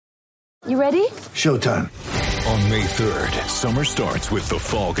You ready? Showtime. On May 3rd, summer starts with The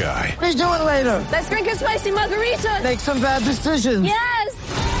Fall Guy. Let's do it later. Let's drink a spicy margarita. Make some bad decisions.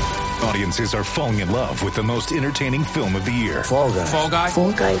 Yes! Audiences are falling in love with the most entertaining film of the year. Fall Guy. Fall Guy?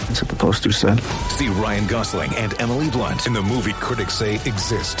 Fall guy. That's what the poster said. See Ryan Gosling and Emily Blunt in the movie critics say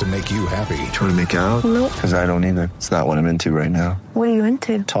exists to make you happy. Trying to make it out? Nope. Because I don't either. It's not what I'm into right now. What are you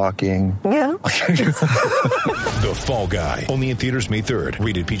into? Talking. Yeah. The Fall Guy. Only in theaters May 3rd.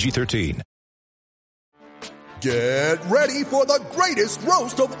 Rated PG-13. Get ready for the greatest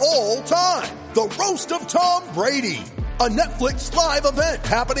roast of all time. The Roast of Tom Brady. A Netflix live event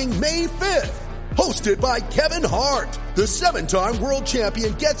happening May 5th. Hosted by Kevin Hart. The 7-time world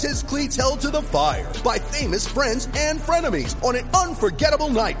champion gets his cleats held to the fire by famous friends and frenemies on an unforgettable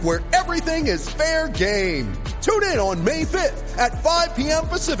night where everything is fair game. Tune in on May 5th at 5 p.m.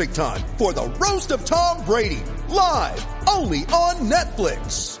 Pacific time for the Roast of Tom Brady. Live only on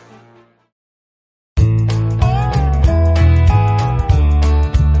Netflix.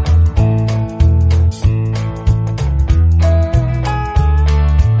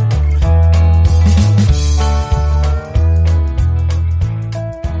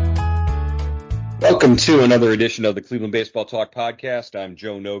 Welcome to another edition of the Cleveland Baseball Talk podcast. I'm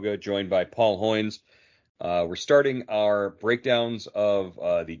Joe Noga, joined by Paul Hoynes. We're starting our breakdowns of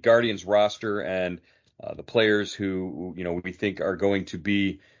the Guardians roster and the players who we think are going to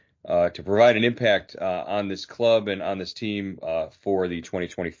be to provide an impact on this club and on this team for the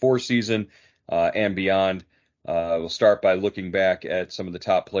 2024 season and beyond. We'll start by looking back at some of the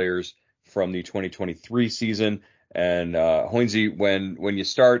top players from the 2023 season. And Hoynesy, when you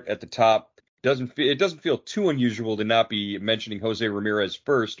start at the top, it doesn't feel too unusual to not be mentioning Jose Ramirez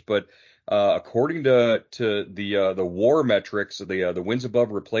first, but according to the WAR metrics, the wins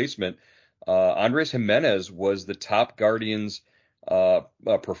above replacement, Andrés Giménez was the top Guardians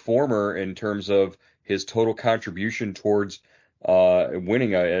performer in terms of his total contribution towards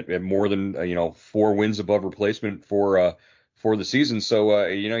winning at more than 4 wins above replacement for the season. So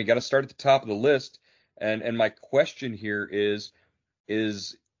you got to start at the top of the list. And my question here is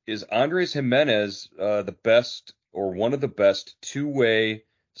Andrés Giménez the best or one of the best two-way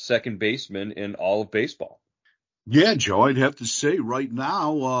second basemen in all of baseball? Yeah, Joe, I'd have to say right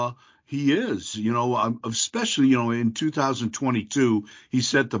now he is. Especially in 2022, he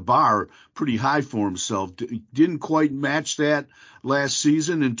set the bar pretty high for himself. Didn't quite match that last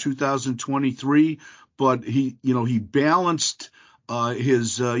season in 2023, but he balanced.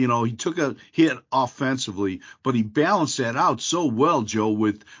 He took a hit offensively, but he balanced that out so well, Joe,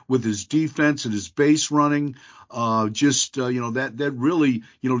 with his defense and his base running. That really,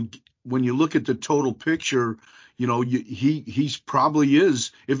 when you look at the total picture, he's probably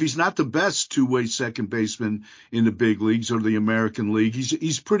is, if he's not the best two-way second baseman in the big leagues or the American League,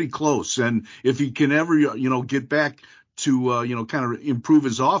 he's pretty close. And if he can ever, get back to, kind of improve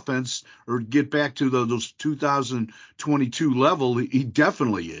his offense or get back to those 2022 level, he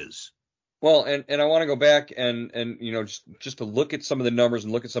definitely is. Well, and I want to go back and just to look at some of the numbers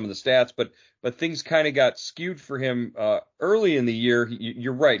and look at some of the stats, but things kind of got skewed for him early in the year.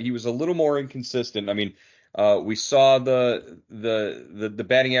 You're right. He was a little more inconsistent. I mean, we saw the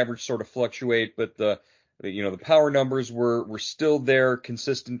batting average sort of fluctuate, but the power numbers were still there,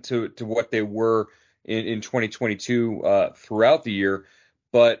 consistent to what they were in 2022 throughout the year.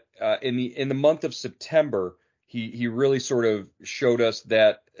 But in the month of September, he really sort of showed us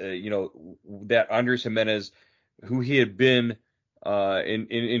that that Andrés Giménez, who he had been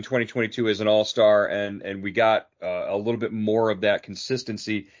in 2022 as an all-star, and we got a little bit more of that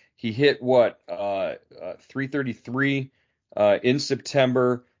consistency. He hit 333 in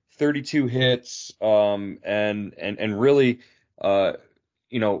September, 32 hits, and really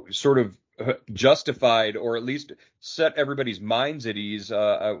sort of justified, or at least set everybody's minds at ease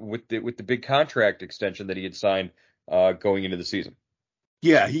with the big contract extension that he had signed going into the season.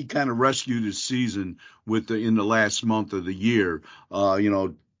 Yeah, he kind of rescued his season in the last month of the year.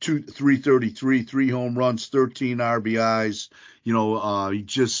 333, 3 home runs, 13 RBIs. He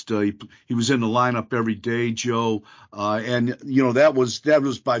was in the lineup every day, Joe. And that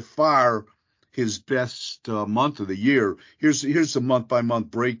was by far his best month of the year. Here's the month-by-month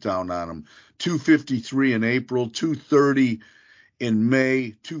breakdown on him. 253 in April, 230 in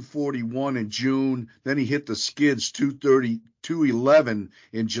May, 241 in June. Then he hit the skids, 230, 211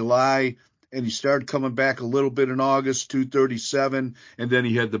 in July, and he started coming back a little bit in August, 237, and then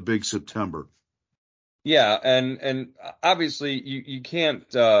he had the big September. Yeah, and obviously you can't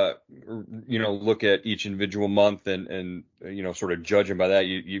look at each individual month and sort of judge him by that.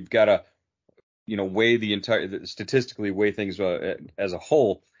 You've got to weigh statistically weigh things as a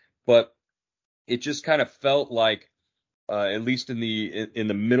whole. but it just kind of felt like, at least in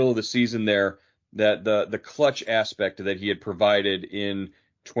the middle of the season there, that the clutch aspect that he had provided in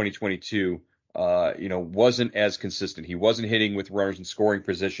 2022, wasn't as consistent. He wasn't hitting with runners in scoring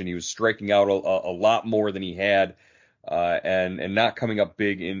position. He was striking out a lot more than he had, and not coming up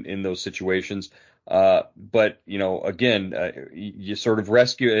big in those situations. But again, you sort of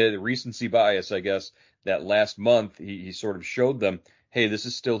rescue recency bias, I guess. That last month he sort of showed them, hey, this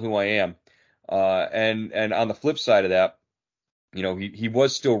is still who I am. And on the flip side of that, he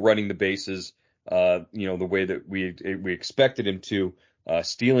was still running the bases, the way that we expected him to,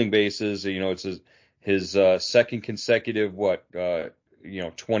 stealing bases. It's his second consecutive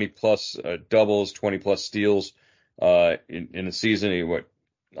 20 plus doubles, 20 plus steals in the season.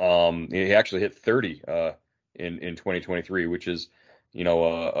 He actually hit 30 in 2023, which is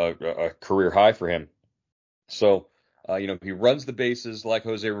a career high for him. So he runs the bases like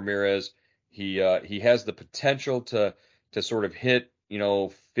Jose Ramirez. He has the potential to sort of hit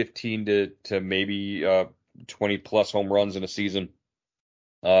 15 to maybe 20 plus home runs in a season,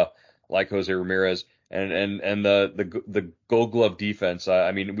 like Jose Ramirez, and the Gold Glove defense.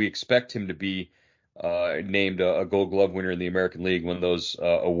 I mean, we expect him to be named a Gold Glove winner in the American League when those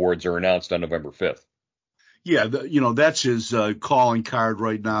awards are announced on November 5th. Yeah, that's his calling card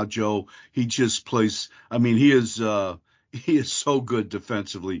right now, Joe. He just plays. I mean, he is so good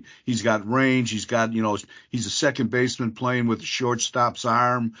defensively. He's got range. He's got, he's a second baseman playing with a shortstop's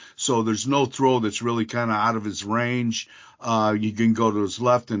arm. So there's no throw that's really kind of out of his range. You can go to his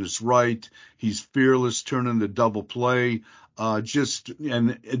left and his right. He's fearless, turning the double play. Just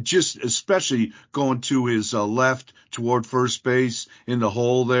especially going to his left toward first base in the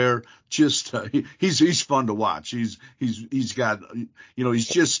hole there. Just he's fun to watch. He's got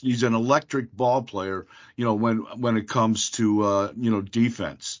he's an electric ball player. When it comes to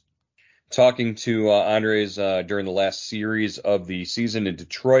defense. Talking to Andres during the last series of the season in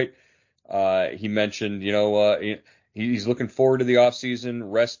Detroit, he mentioned he's looking forward to the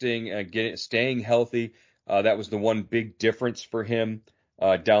offseason, resting and staying healthy. That was the one big difference for him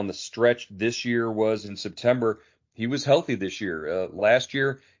down the stretch this year was in September. He was healthy this year. Last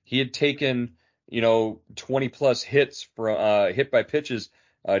year, he had taken, 20 plus hits from hit by pitches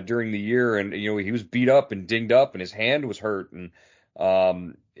during the year. And, he was beat up and dinged up and his hand was hurt. And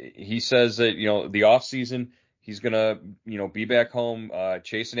he says that, the off season, he's going to, be back home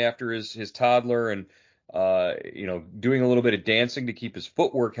chasing after his toddler and, doing a little bit of dancing to keep his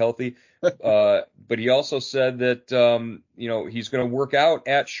footwork healthy. But he also said that, he's going to work out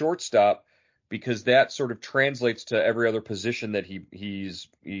at shortstop because that sort of translates to every other position that he's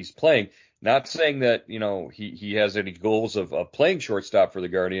playing. Not saying that, he has any goals of playing shortstop for the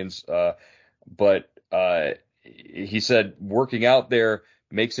Guardians. But he said working out there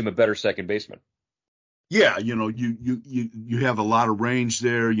makes him a better second baseman. Yeah, you have a lot of range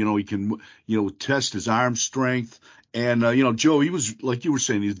there. He can, test his arm strength. And, Joe, he was, like you were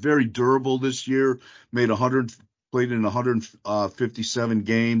saying, he's very durable this year, played in 157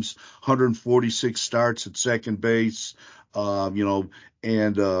 games, 146 starts at second base, he kind of,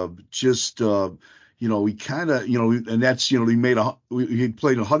 and that's, he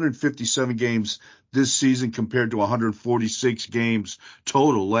played 157 games this season compared to 146 games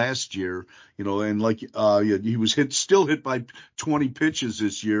total last year, and he was still hit by 20 pitches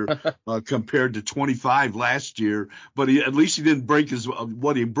this year compared to 25 last year. But at least he didn't break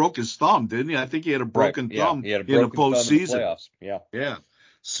he broke his thumb, didn't he? I think he had a broken thumb in the postseason. Yeah.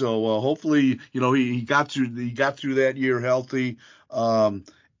 So hopefully, he got through that year healthy,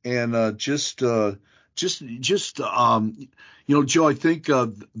 Joe, I think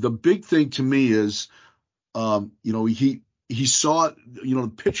the big thing to me is, he saw,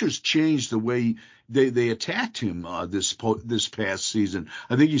 the pitchers changed the way they attacked him this past season.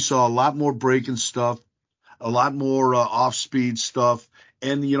 I think he saw a lot more breaking stuff, a lot more off-speed stuff,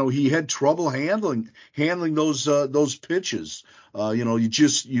 and he had trouble handling those pitches.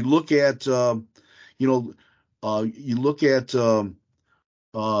 You look at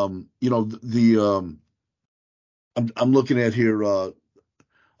I'm looking at here.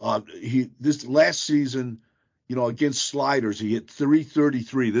 This last season, against sliders, he hit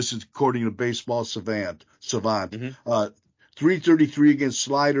 333. This is according to Baseball Savant. Mm-hmm. 333 against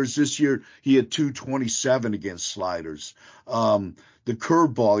sliders. This year, he had 227 against sliders. The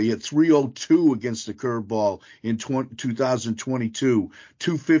curveball, he had 302 against the curveball in 2022,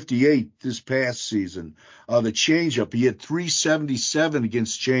 258 this past season. The changeup, he had 377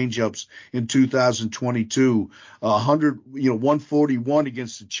 against changeups in 2022, 141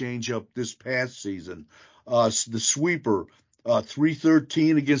 against the changeup this past season. The sweeper,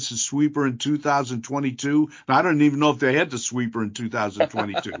 313 against the sweeper in 2022. Now, I don't even know if they had the sweeper in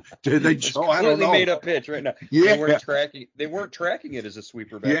 2022. Did they, Joe? I don't know. Made up pitch right now. Yeah. They weren't tracking it as a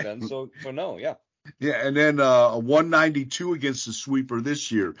sweeper back then. So no, yeah. Yeah, and then a 192 against the sweeper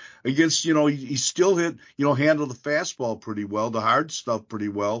this year. Against, he still handled the fastball pretty well, the hard stuff pretty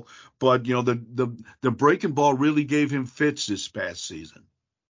well. But, the breaking ball really gave him fits this past season.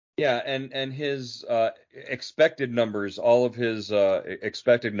 Yeah, and his expected numbers, all of his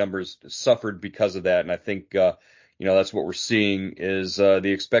expected numbers suffered because of that. And I think, that's what we're seeing is the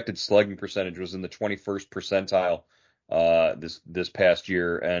expected slugging percentage was in the 21st percentile this past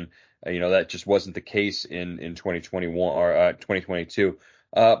year. And that just wasn't the case in 2021 or 2022.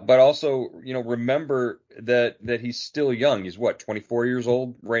 But also, remember that he's still young. He's 24 years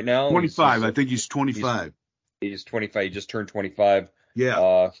old right now? 25. I think he's 25. He's 25. He just turned 25.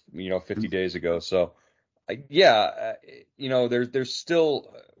 Yeah. 50 days ago. So, there's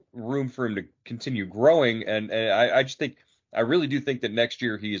still room for him to continue growing. And I just think, I really do think that next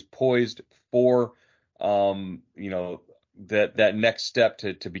year he is poised for, that next step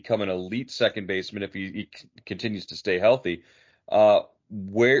to become an elite second baseman if he continues to stay healthy.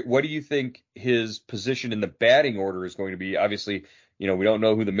 What do you think his position in the batting order is going to be? Obviously, we don't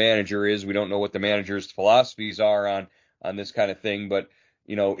know who the manager is. We don't know what the manager's philosophies are on this kind of thing. But,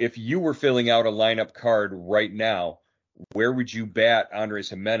 if you were filling out a lineup card right now, where would you bat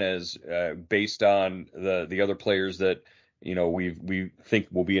Andrés Giménez based on the other players that, we think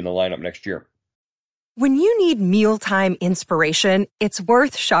will be in the lineup next year? When you need mealtime inspiration, it's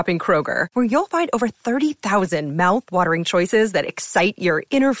worth shopping Kroger, where you'll find over 30,000 mouth-watering choices that excite your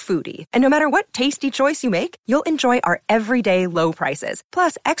inner foodie. And no matter what tasty choice you make, you'll enjoy our everyday low prices,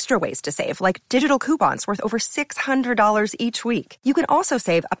 plus extra ways to save, like digital coupons worth over $600 each week. You can also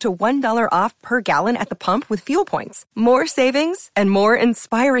save up to $1 off per gallon at the pump with fuel points. More savings and more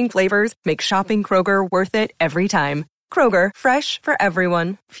inspiring flavors make shopping Kroger worth it every time. Kroger, fresh for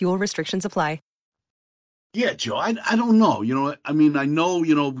everyone. Fuel restrictions apply. Yeah, Joe, I don't know. I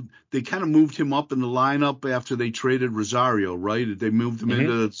know, they kind of moved him up in the lineup after they traded Rosario, right? They moved him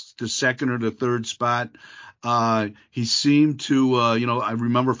into the second or the third spot. He seemed to, I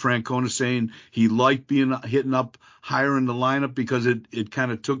remember Francona saying he liked hitting up higher in the lineup because it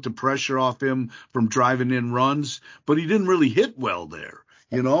kind of took the pressure off him from driving in runs, but he didn't really hit well there.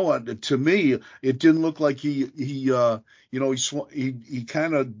 To me, it didn't look like he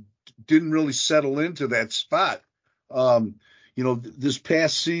kind of didn't really settle into that spot. This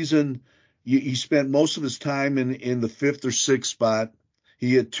past season, he spent most of his time in the fifth or sixth spot.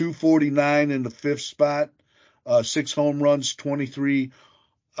 He had 249 in the fifth spot, 6 home runs, 23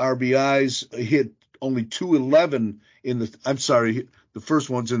 RBIs. He hit only 211 the first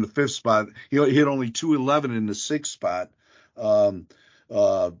one's in the fifth spot. He hit only 211 in the sixth spot.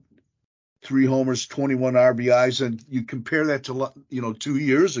 3 homers, 21 RBIs, and you compare that to 2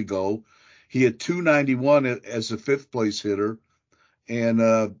 years ago, he had 291 as a fifth place hitter, and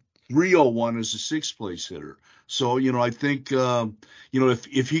 301 as a sixth place hitter. So I think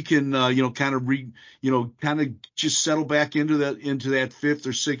if he can kind of just settle back into that fifth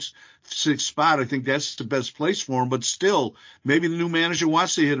or sixth spot, I think that's the best place for him. But still, maybe the new manager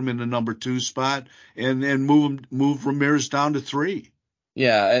wants to hit him in the number 2 spot and move Ramirez down to 3.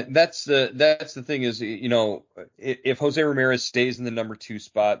 Yeah, that's the thing is, if Jose Ramirez stays in the number 2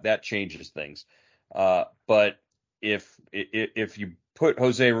 spot, that changes things. But if you put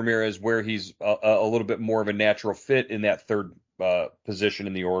Jose Ramirez where he's a little bit more of a natural fit in that third position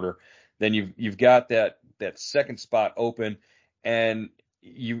in the order, then you've got that second spot open, and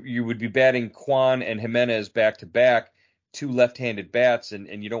you would be batting Kwan and Giménez back to back, 2 left-handed bats,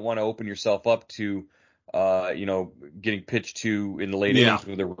 and you don't want to open yourself up to getting pitched to in the late innings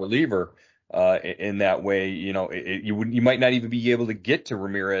with a reliever in that way. You might not even be able to get to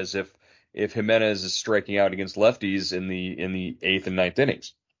Ramirez if Giménez is striking out against lefties in the 8th and 9th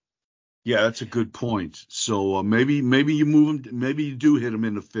innings. Yeah, that's a good point. So maybe you move him, maybe you do hit him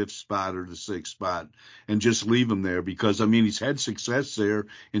in the 5th spot or the 6th spot and just leave him there because he's had success there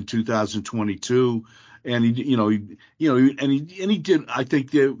in 2022. And he did. I think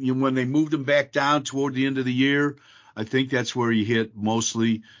that when they moved him back down toward the end of the year, I think that's where he hit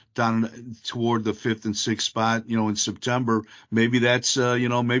mostly down toward the 5th and 6th spot. In September, maybe that's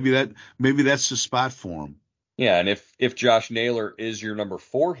maybe that's the spot for him. Yeah, and if Josh Naylor is your number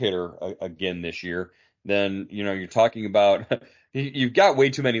 4 hitter again this year, then you're talking about you've got way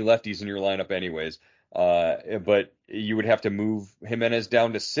too many lefties in your lineup anyways. But you would have to move Giménez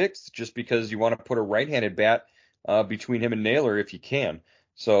down to 6th just because you want to put a right-handed bat between him and Naylor if you can.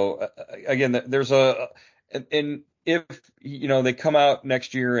 So again, there's and if they come out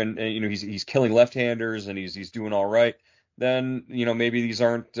next year and he's killing left-handers and he's doing all right, then maybe these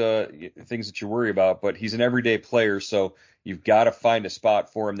aren't things that you worry about. But he's an everyday player, so you've got to find a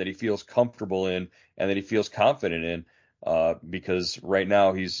spot for him that he feels comfortable in and that he feels confident in, because right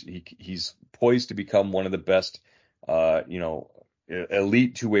now he's poised to become one of the best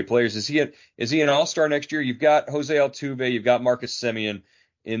elite two-way players. Is he an all-star next year? You've got Jose Altuve, you've got Marcus Semien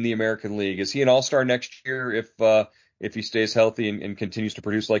in the American League. Is he an all-star next year if he stays healthy and continues to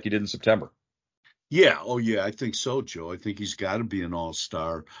produce like he did in September? Yeah, oh yeah, I think so, Joe. I think he's got to be an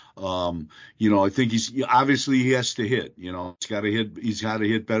all-star. I think obviously he has to hit. He's got to hit. He's got to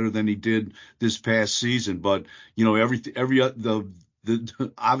hit better than he did this past season. But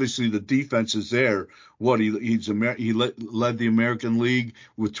obviously the defense is there. He led the American League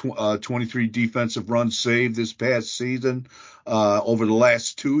with 23 defensive runs saved this past season. Over the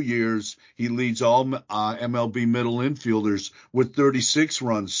last 2 years, he leads all MLB middle infielders with 36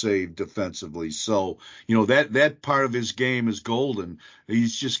 runs saved defensively. So that part of his game is golden.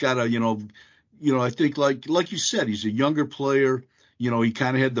 He's just got to I think like you said, he's a younger player. He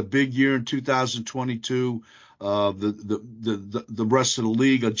kind of had the big year in 2022. The rest of the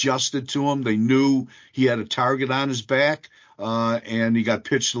league adjusted to him. They knew he had a target on his back, and he got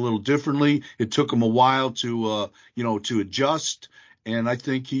pitched a little differently. It took him a while to adjust. And I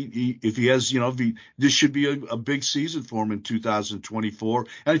think this should be a big season for him in 2024.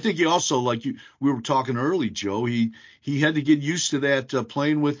 And I think he also, we were talking early, Joe, he had to get used to that,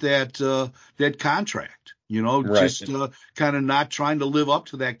 playing with that contract. Right. Just kind of not trying to live up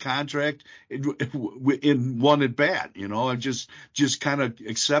to that contract in one at bat, and just kind of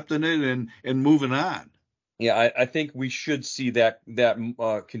accepting it and moving on. Yeah, I think we should see that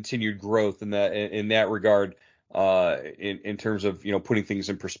continued growth in that regard, in terms of putting things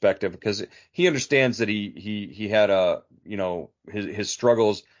in perspective, because he understands that he had his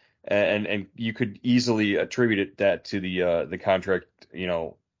struggles, and you could easily attribute that to the contract,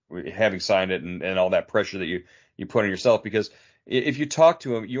 having signed it and all that pressure that you put on yourself. Because if you talk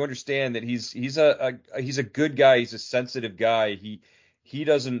to him, you understand that he's a good guy. He's a sensitive guy. He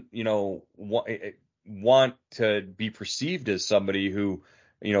doesn't want to be perceived as somebody who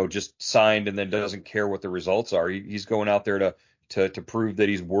just signed and then doesn't care what the results are. He's going out there to prove that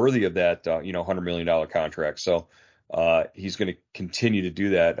he's worthy of that $100 million contract. So he's going to continue to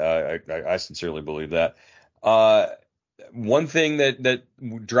do that. I sincerely believe that. One thing that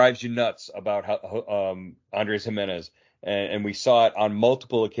drives you nuts about Andrés Giménez, and we saw it on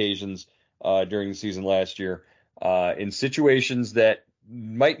multiple occasions during the season last year, in situations that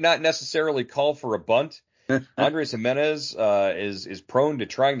might not necessarily call for a bunt. Andrés Giménez is prone to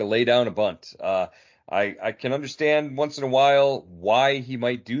trying to lay down a bunt. I can understand once in a while why he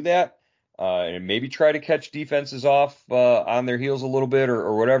might do that, and maybe try to catch defenses off on their heels a little bit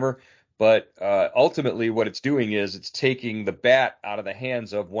or whatever. But ultimately what it's doing is it's taking the bat out of the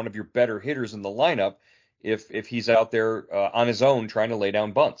hands of one of your better hitters in the lineup if he's out there on his own trying to lay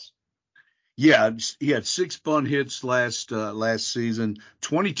down bunts. Yeah, he had 6 bunt hits last season,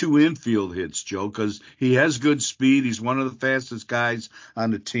 22 infield hits, Joe, because he has good speed. He's one of the fastest guys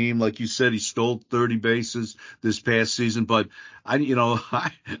on the team. Like you said, he stole 30 bases this past season, but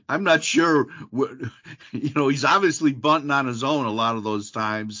I'm not sure. He's obviously bunting on his own a lot of those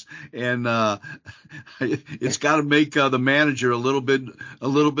times, and it's got to make the manager a little bit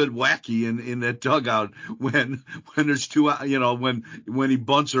wacky in that dugout when there's two. When he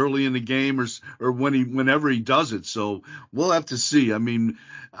bunts early in the game or whenever he does it. So we'll have to see. I mean,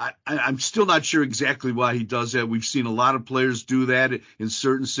 I'm still not sure exactly why he does that. We've seen a lot of players do that in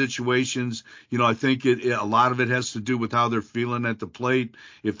certain situations. I think a lot of it has to do with how they're feeling at the plate.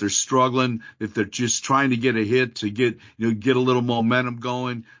 If they're struggling, if they're just trying to get a hit to get a little momentum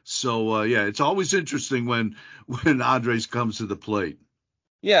going. So it's always interesting when Andres comes to the plate.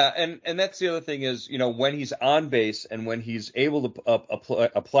 Yeah, and that's the other thing is, when he's on base and when he's able to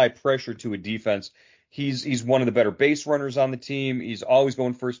apply pressure to a defense, he's one of the better base runners on the team. He's always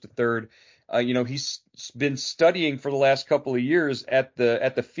going first to third. He's been studying for the last couple of years at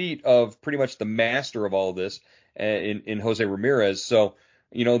the feet of pretty much the master of all of this in Jose Ramirez. So,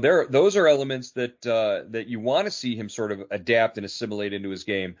 those are elements that you want to see him sort of adapt and assimilate into his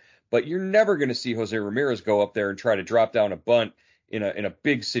game. But you're never going to see Jose Ramirez go up there and try to drop down a bunt in a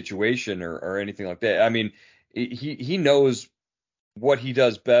big situation or anything like that. I mean, he knows what he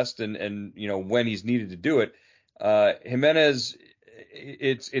does best and when he's needed to do it. Giménez,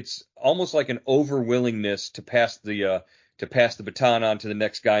 it's almost like an overwillingness to pass the baton on to the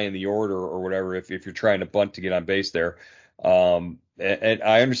next guy in the order or whatever if you're trying to bunt to get on base there. And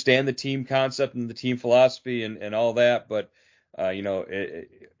I understand the team concept and the team philosophy and all that, but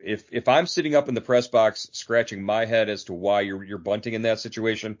if I'm sitting up in the press box scratching my head as to why you're bunting in that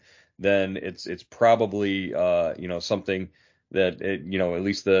situation, then it's probably something that at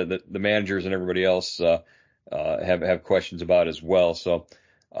least the managers and everybody else have questions about as well. So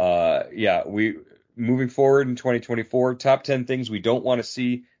we moving forward in 2024, top 10 things we don't want to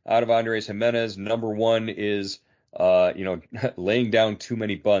see out of Andrés Giménez. Number one is laying down too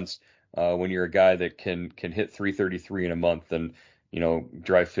many bunts when you're a guy that can hit 333 in a month and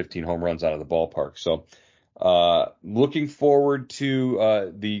drive 15 home runs out of the ballpark. So looking forward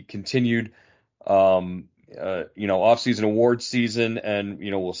to the continued off-season award season, and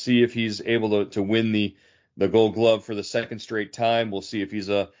we'll see if he's able to win the Gold Glove for the second straight time. We'll see if he's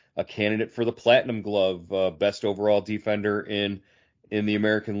a candidate for the Platinum Glove, best overall defender in the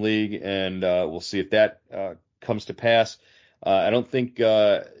American League, and we'll see if that comes to pass. I don't think,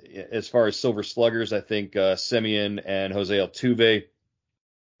 as far as Silver Sluggers, I think Semien and Jose Altuve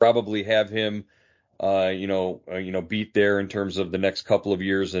probably have him, beat there in terms of the next couple of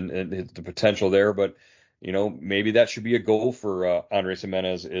years and the potential there. But maybe that should be a goal for Andrés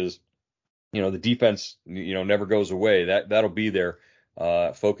Giménez. Is the defense never goes away. That'll be there.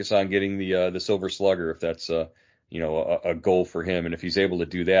 Focus on getting the Silver Slugger if that's a goal for him, and if he's able to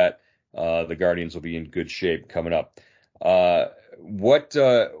do that, the Guardians will be in good shape coming up. What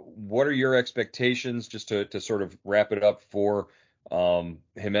are your expectations, just to sort of wrap it up, for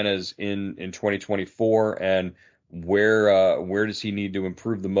Giménez in 2024, and where does he need to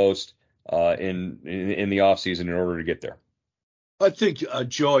improve the most in the offseason in order to get there? I think,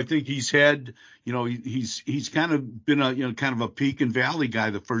 Joe, he's had, he's kind of been a, kind of a peak and valley guy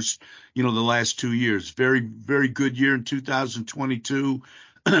the first, the last 2 years. Very, very good year in 2022.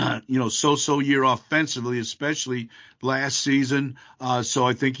 So year offensively, especially last season. So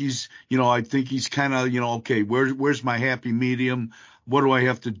I think he's kind of, okay, where's my happy medium? What do I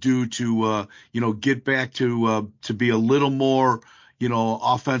have to do to, get back to be a little more,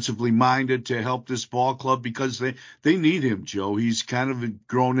 offensively minded to help this ball club, because they need him, Joe. He's kind of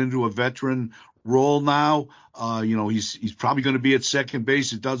grown into a veteran role now. He's probably going to be at second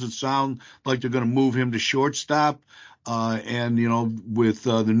base. It doesn't sound like they're going to move him to shortstop. And with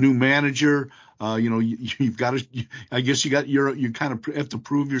the new manager, you've got to, I guess you kind of have to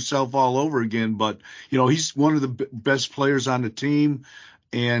prove yourself all over again. But he's one of the best players on the team,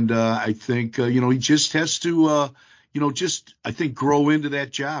 and I think he just has to I think grow into that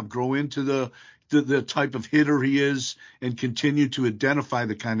job, grow into the type of hitter he is, and continue to identify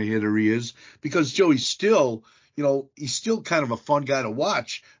the kind of hitter he is. Because Joe, he's still kind of a fun guy to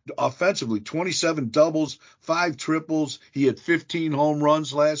watch offensively. 27 doubles, 5 triples. He had 15 home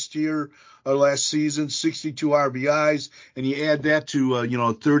runs last season, 62 RBIs, and you add that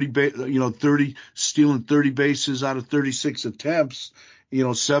to 30 stealing 30 bases out of 36 attempts.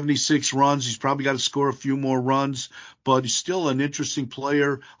 76 runs. He's probably got to score a few more runs, but he's still an interesting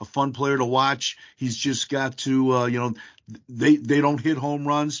player, a fun player to watch. He's just got to, they don't hit home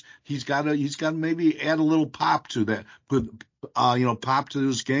runs. He's got to maybe add a little pop to that, pop to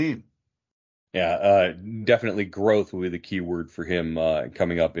his game. Yeah, definitely growth will be the key word for him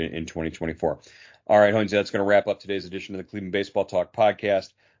coming up in 2024. All right, Hoynes, that's going to wrap up today's edition of the Cleveland Baseball Talk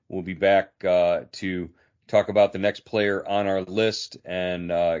podcast. We'll be back to talk about the next player on our list and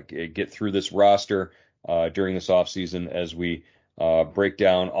get through this roster during this offseason as we break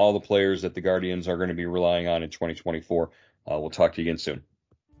down all the players that the Guardians are going to be relying on in 2024. We'll talk to you again soon.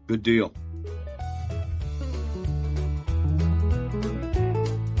 Good deal.